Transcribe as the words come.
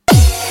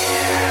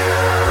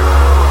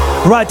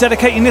Right,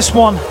 dedicating this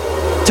one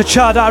to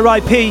Chad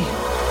R.I.P.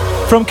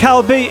 from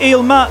Cal B,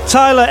 Eel, Matt,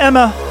 Tyler,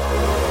 Emma,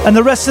 and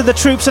the rest of the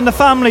troops and the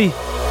family.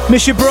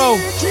 Miss you, bro.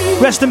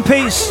 Rest in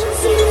peace.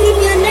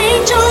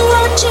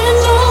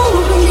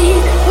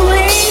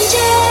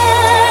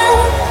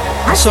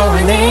 I saw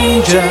an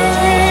angel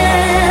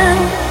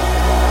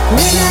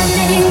when I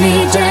laid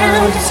me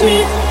down to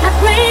sleep. I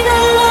prayed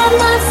along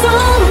my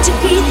soul to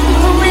keep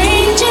an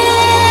angel.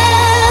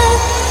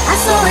 I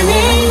saw an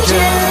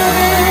angel.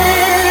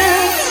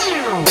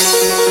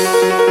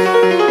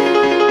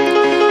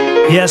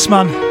 Yes,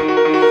 man.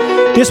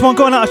 This one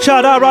going out of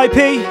Chad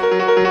R.I.P.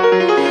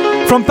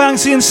 from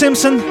Banksy and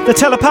Simpson, the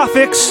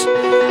Telepathics,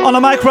 on the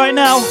mic right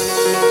now.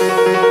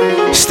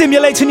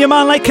 Stimulating your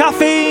mind like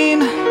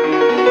caffeine.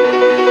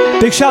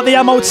 Big shout the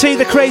MOT,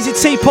 the Crazy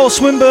T, Paul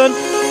Swinburne.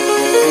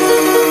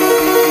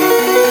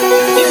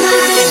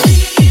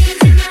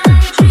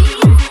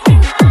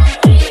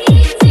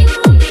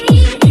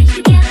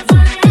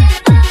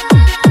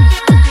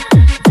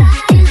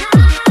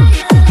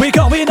 We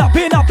going up,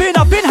 in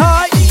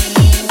high.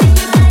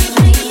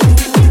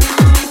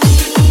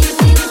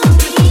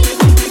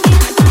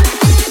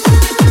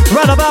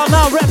 Right about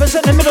now,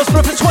 representing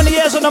Middlesbrough for 20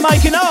 years on the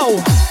mic, you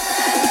know.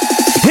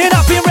 And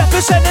I've been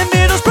representing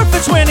Middlesbrough for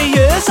 20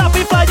 years. I've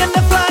been flying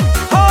the flag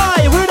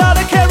high without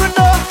a care in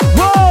the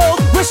world.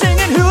 We're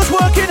singing who's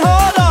working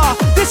harder.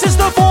 This is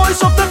the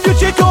voice of the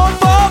future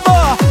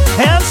godfather.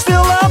 And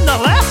still I'm the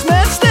last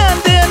man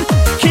standing.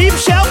 Keep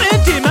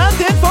shouting,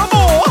 demanding for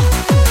more.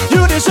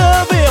 You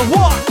deserve it,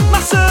 what? My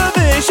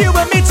service. You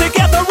and me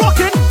together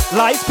rocking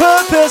life's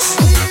purpose.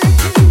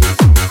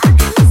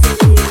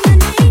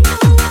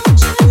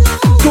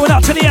 Going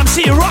out to the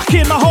MC,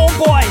 rocking my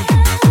homeboy.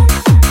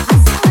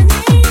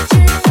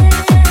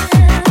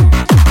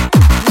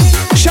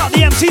 Shout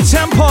the MC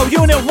Tempo,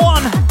 Unit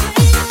 1.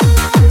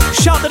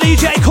 Shout the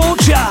DJ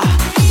Culture,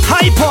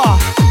 Hyper.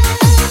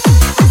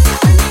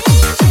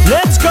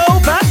 Let's go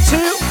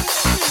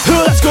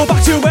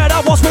back to where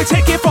I was, we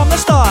take it from the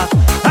start.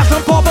 I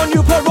can pop on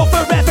Newport Road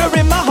forever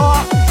in my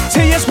heart.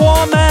 Tears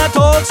warm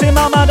adults in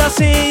my mind, I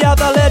see how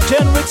the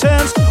legend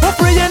returns. All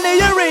free in the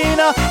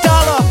arena,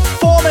 Dollar,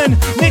 Foreman,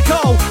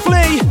 Nico,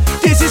 Flea,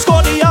 Dizzy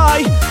Scotty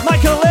I,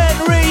 Michael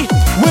Henry,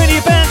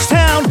 Winnie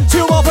Bankstown,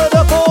 to over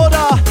the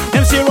border.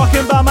 MC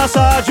rocking by my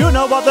side, you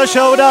know what the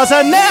show does.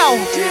 And now,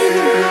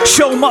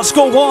 show must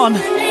go on.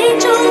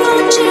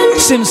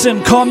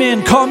 Simpson, come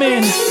in, come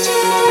in.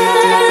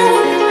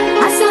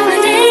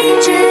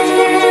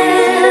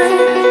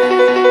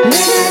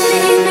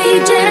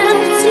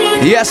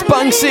 Yes,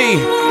 Banksy.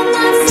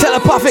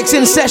 Telepathics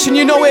in session,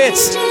 you know it.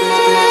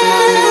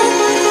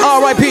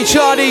 R.I.P.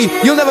 Charlie,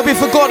 you'll never be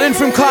forgotten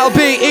from Kyle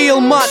B, Eel,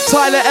 Matt,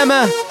 Tyler,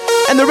 Emma,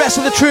 and the rest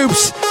of the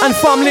troops and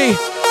family.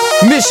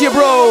 Miss you,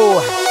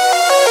 bro.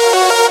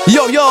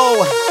 Yo,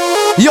 yo,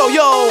 yo,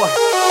 yo.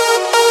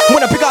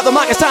 When I pick up the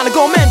mic, it's time to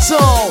go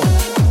mental.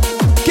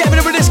 Get rid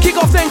of this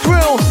kick-off then,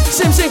 crew.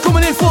 Simpson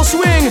coming in full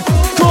swing.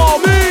 Call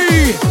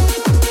me,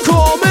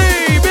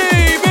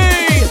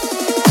 baby.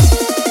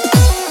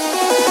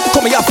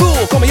 Call me a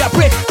fool, call me a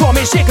prick. Call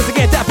me shit cause I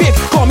get that big.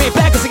 Call me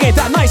bad cause I get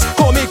that nice.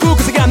 Call me cool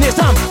cause I got this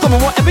time. Call me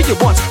whatever you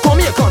want. Call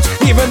me a cunt,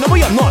 even though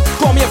I'm not.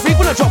 Call me a freak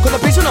when I drop, call the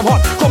bass when I'm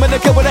hot. Call me the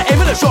kill with the aim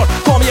of the shot.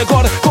 Call me a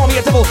god, call me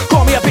a devil.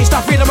 Call me a beast,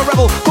 I feel I'm a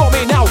rebel. Call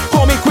me now,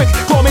 call me quick.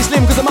 Call me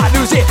slim cause I might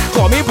lose it.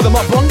 Call me with a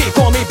mud blondie.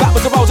 Call me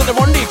backwards aroused at the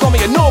rundy. Call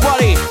me a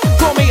nobody.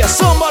 Call me a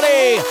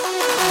somebody.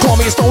 Call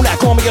me a stoner,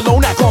 call me a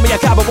loner. Call me a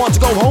cab, I want to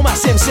go home at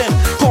Simpson.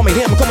 Call me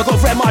him, call me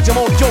girlfriend, Marge, I'm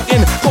only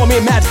joking. Call me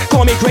mad,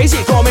 call me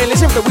crazy. Call me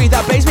listen for the weed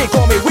that blaze me.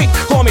 Call me weak,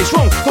 call me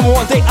strong. Call me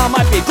one day I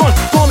might be gone.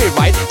 Call me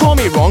right, call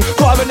me wrong.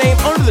 Call me a name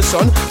under the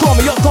sun. Call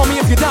me up, call me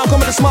if you're down.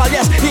 Call me to smile,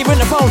 yes, even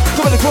the phone.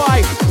 Call me to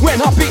cry,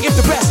 when happy if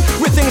the best.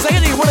 With things like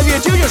any one of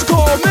you do, just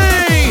call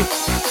me.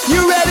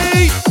 You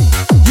ready?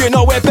 You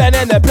know we're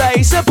burning the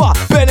place apart,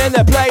 burning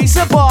the place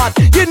apart.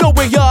 You know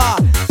we are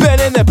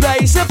burning the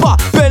place apart,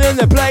 burning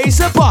the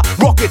place apart.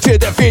 Rock it to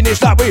the finish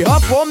like we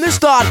have from the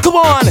start. Come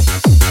on.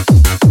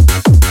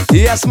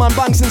 Yes, man,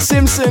 Banks and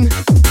Simpson,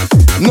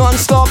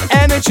 non-stop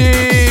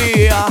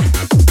energy.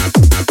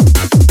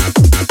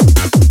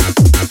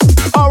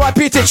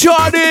 R.I.P. to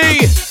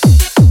Charlie.